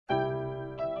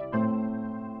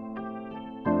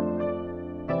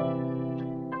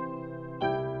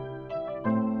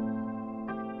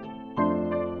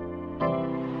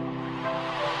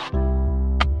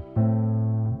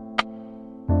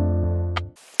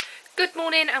Good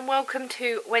morning and welcome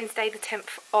to Wednesday the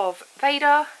 10th of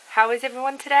Veda. How is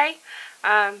everyone today?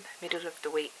 Middle of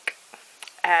the week.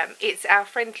 It's our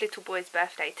friend's little boy's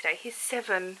birthday today. He's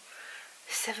seven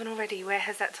already. Where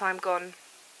has that time gone?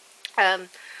 I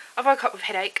woke up with a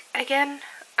headache again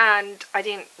and I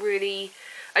didn't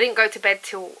go to bed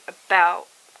till about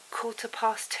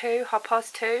 2:15,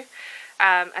 2:30.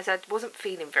 As I wasn't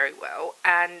feeling very well,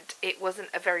 and it wasn't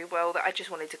a very well that I just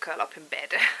wanted to curl up in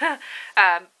bed.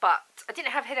 But I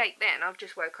didn't have a headache then, I've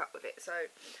just woke up with it. So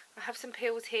I have some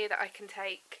pills here that I can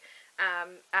take,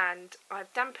 and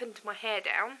I've dampened my hair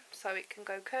down so it can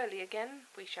go curly again.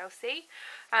 We shall see.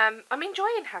 I'm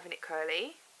enjoying having it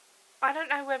curly. I don't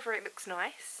know whether it looks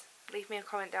nice. Leave me a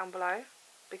comment down below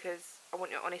because I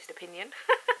want your honest opinion.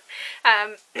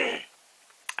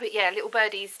 But yeah, little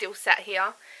birdie's still sat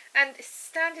here and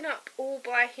standing up all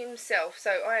by himself,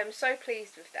 so I am so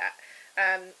pleased with that.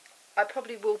 I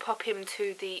probably will pop him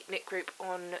to the knit group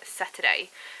on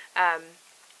Saturday. I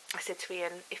said to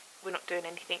Ian, if we're not doing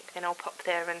anything, then I'll pop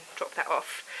there and drop that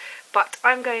off. But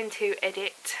I'm going to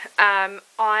edit.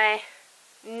 I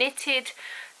knitted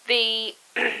the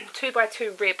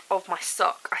 2x2 rib of my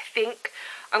sock. I think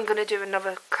I'm going to do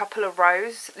another couple of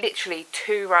rows, literally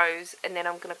 2 rows, and then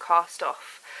I'm going to cast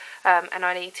off. And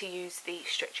I need to use the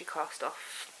stretchy cast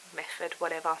off method,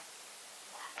 whatever,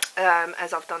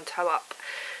 as I've done toe up.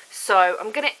 So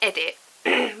I'm going to edit.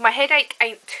 My headache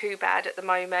ain't too bad at the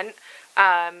moment,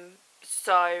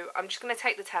 so I'm just going to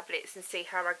take the tablets and see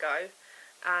how I go,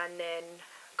 and then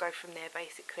go from there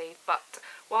basically. But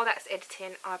while that's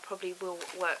editing, I probably will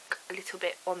work a little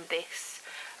bit on this,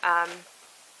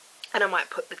 and I might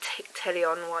put the telly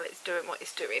on while it's doing what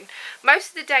it's doing. Most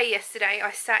of the day yesterday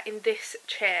I sat in this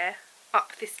chair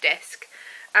up this desk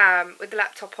with the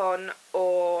laptop on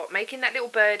or making that little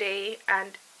birdie,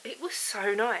 and it was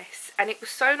so nice. And it was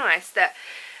so nice that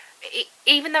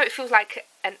even though it feels like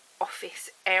an office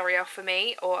area for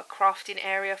me or a crafting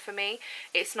area for me,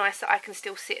 it's nice that I can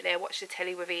still sit there, watch the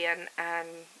telly with Ian,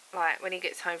 and like when he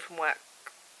gets home from work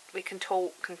we can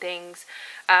talk and things.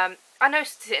 I know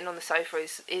sitting on the sofa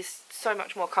is so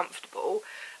much more comfortable,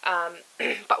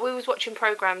 but we was watching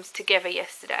programs together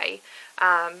yesterday.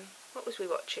 What was we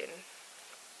watching?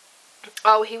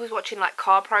 Oh, he was watching like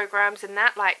car programs and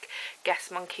that, like Gas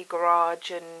Monkey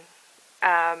Garage and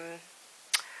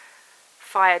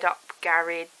Fired Up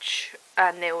Garage,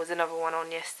 and there was another one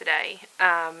on yesterday.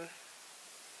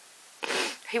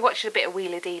 He watched a bit of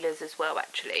Wheeler Dealers as well,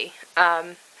 actually.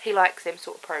 He likes them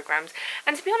sort of programs,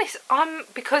 and to be honest,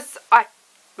 because I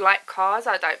like cars,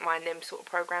 I don't mind them sort of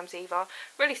programs either.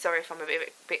 Really sorry if I'm a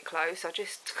bit close. I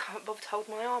just can't bother to hold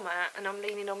my arm out, and I'm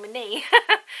leaning on my knee.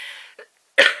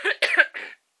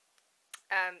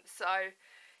 So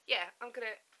yeah, I'm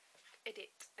gonna edit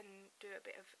and do a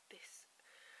bit of this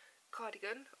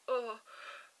cardigan. Oh,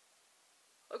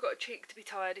 I've got a cheek to be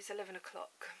tired. It's 11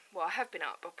 o'clock. Well, I have been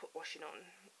up. I put washing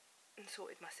on and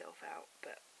sorted myself out,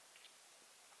 but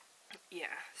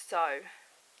yeah, so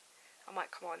I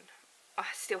might come on. I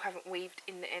still haven't weaved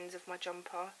in the ends of my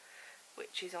jumper,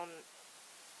 which is on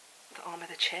the arm of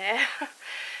the chair.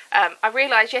 I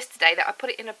realised yesterday that I put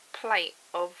it in a plate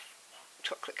of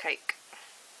chocolate cake.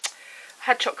 I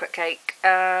had chocolate cake,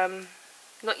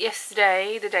 not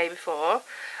yesterday, the day before,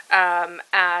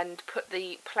 and put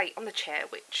the plate on the chair,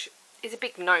 which is a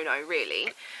big no-no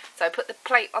really. So I put the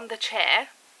plate on the chair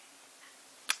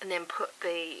and then put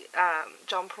the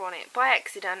jumper on it by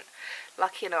accident.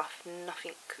 Lucky enough,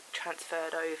 nothing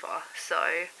transferred over.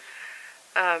 So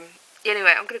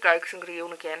anyway, I'm going to go because I'm going to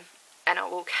yawn again, and I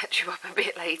will catch you up a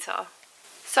bit later.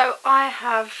 So I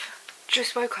have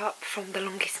just woke up from the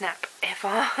longest nap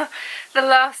ever. The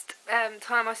last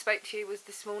time I spoke to you was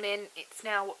this morning. It's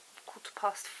now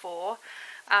 4:15,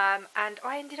 and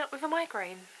I ended up with a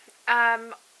migraine.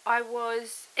 I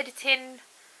was editing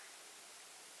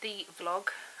the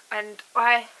vlog and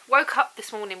I woke up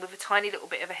this morning with a tiny little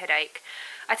bit of a headache.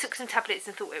 I took some tablets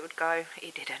and thought it would go.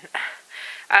 It didn't.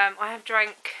 I have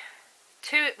drank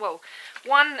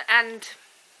one and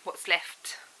what's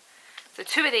left. So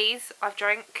 2 of these I've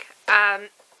drank, and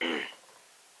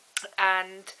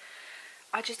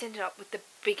I just ended up with the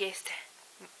biggest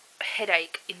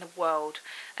headache in the world,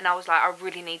 and I was like, I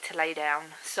really need to lay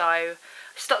down. So I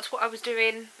stopped what I was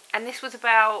doing, and this was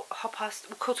about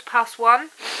 1:15,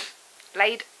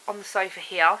 laid on the sofa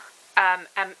here,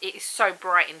 and it is so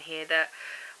bright in here that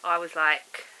I was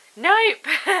like, nope.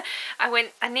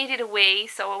 I needed a wee,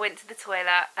 so I went to the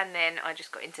toilet, and then I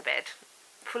just got into bed,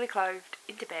 fully clothed,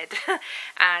 into bed.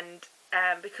 And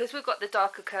because we've got the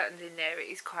darker curtains in there, it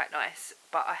is quite nice,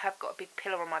 but I have got a big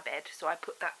pillow on my bed, so I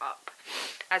put that up.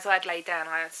 As I'd laid down,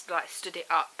 I like stood it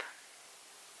up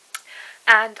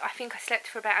and I think I slept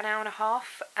for about an hour and a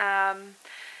half.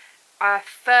 I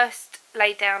first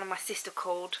laid down and my sister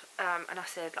called, and I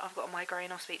said, I've got a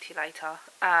migraine, I'll speak to you later.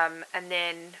 And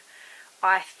then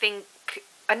I think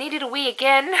I needed a wee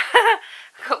again. I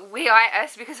got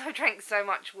wee-itis because I drank so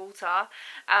much water.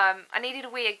 I needed a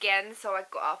wee again, so I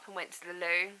got up and went to the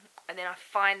loo, and then I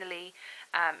finally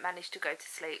managed to go to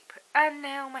sleep. And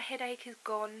now my headache is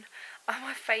gone.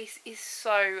 My face is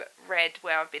so red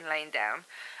where I've been laying down.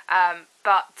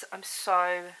 But I'm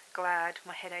so glad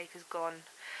my headache is gone.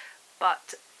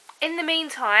 But in the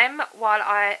meantime,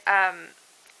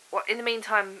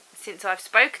 since I've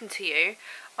spoken to you,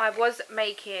 I was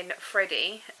making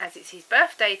Freddie, as it's his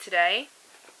birthday today,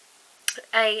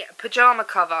 a pyjama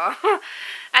cover.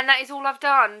 And that is all I've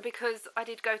done because I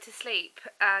did go to sleep,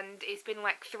 and it's been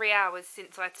like 3 hours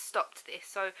since I'd stopped this,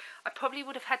 so I probably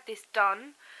would have had this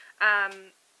done.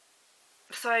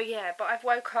 So yeah, but I've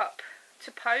woke up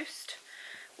to post,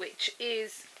 which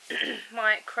is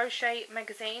my crochet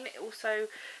magazine. It also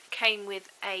came with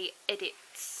a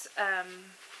edits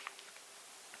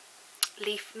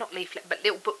not leaflet, but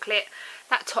little booklet.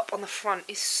 That top on the front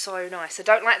is so nice. I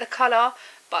don't like the colour,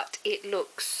 but it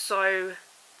looks so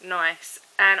nice,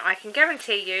 and I can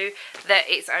guarantee you that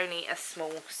it's only a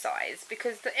small size,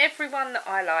 because everyone that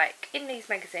I like in these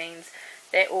magazines,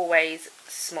 they're always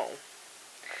small.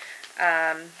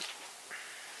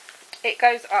 It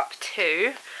goes up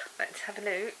to, let's have a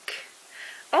look.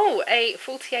 Oh, a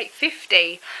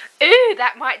 48.50. Ooh,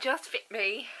 that might just fit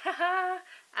me.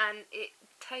 And it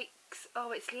takes,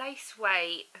 oh, it's lace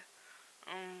weight.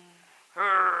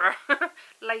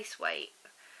 Lace weight.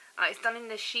 It's done in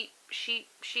the She's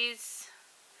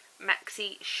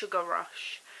Maxi Sugar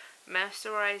Rush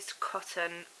mercerized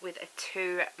cotton with a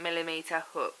 2mm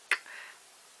hook.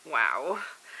 Wow.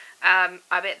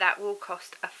 I bet that will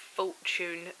cost a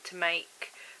fortune to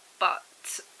make, but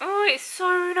oh, it's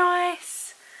so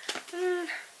nice.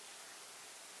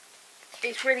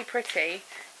 It's really pretty.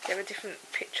 They have a different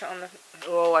picture on the...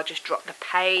 Oh, I just dropped the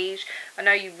page. I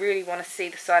know you really want to see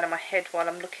the side of my head while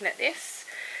I'm looking at this.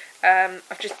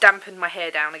 I've just dampened my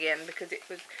hair down again because it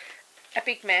was a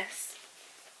big mess.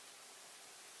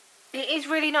 It is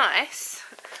really nice.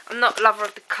 I'm not a lover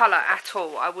of the colour at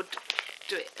all. I would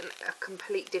do it in a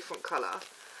complete different colour.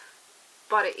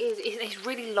 But it's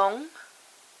really long.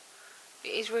 It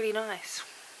is really nice.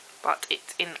 But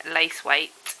it's in lace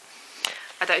weight.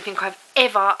 I don't think I've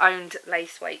ever owned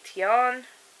lace weight yarn,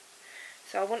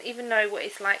 so I wouldn't even know what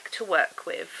it's like to work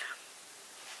with.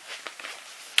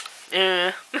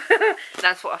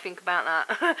 That's what I think about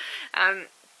that.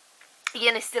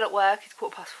 Ian is still at work. It's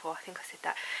 4:15, I think I said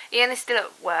that. Ian is still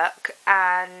at work,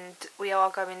 and we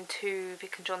are going to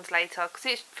Vic and John's later because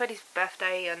it's Freddie's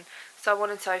birthday and so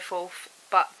on and so forth.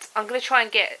 But I'm going to try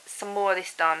and get some more of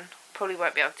this done. Probably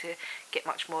won't be able to get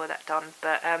much more of that done,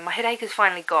 but my headache is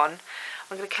finally gone.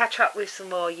 I'm going to catch up with some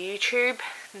more YouTube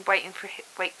and wait for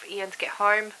Ian to get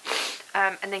home,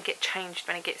 and then get changed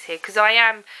when he gets here. Because I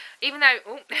am, even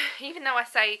though I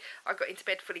say I got into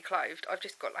bed fully clothed, I've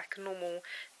just got like a normal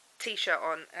t-shirt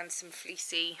on and some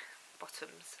fleecy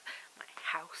bottoms, my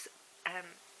house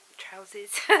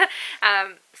trousers.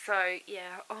 So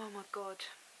yeah, oh my god,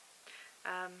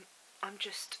 I'm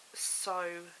just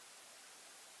so...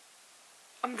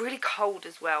 I'm really cold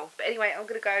as well. But anyway, I'm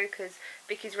going to go because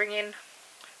Vicky's ringing.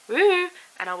 Woo!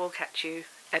 And I will catch you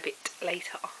a bit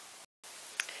later.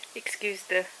 Excuse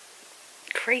the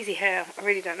crazy hair. I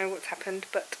really don't know what's happened,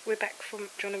 but we're back from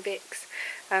John and Vic's.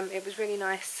 It was really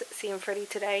nice seeing Freddie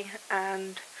today,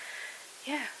 and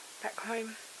yeah, back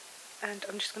home. And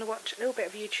I'm just going to watch a little bit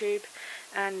of YouTube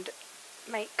and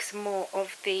make some more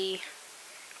of the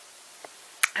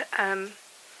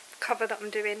cover that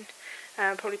I'm doing.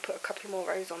 Probably put a couple more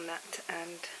rows on that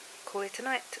and call it a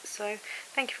night. So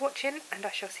thank you for watching, and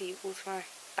I shall see you all tomorrow.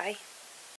 Bye.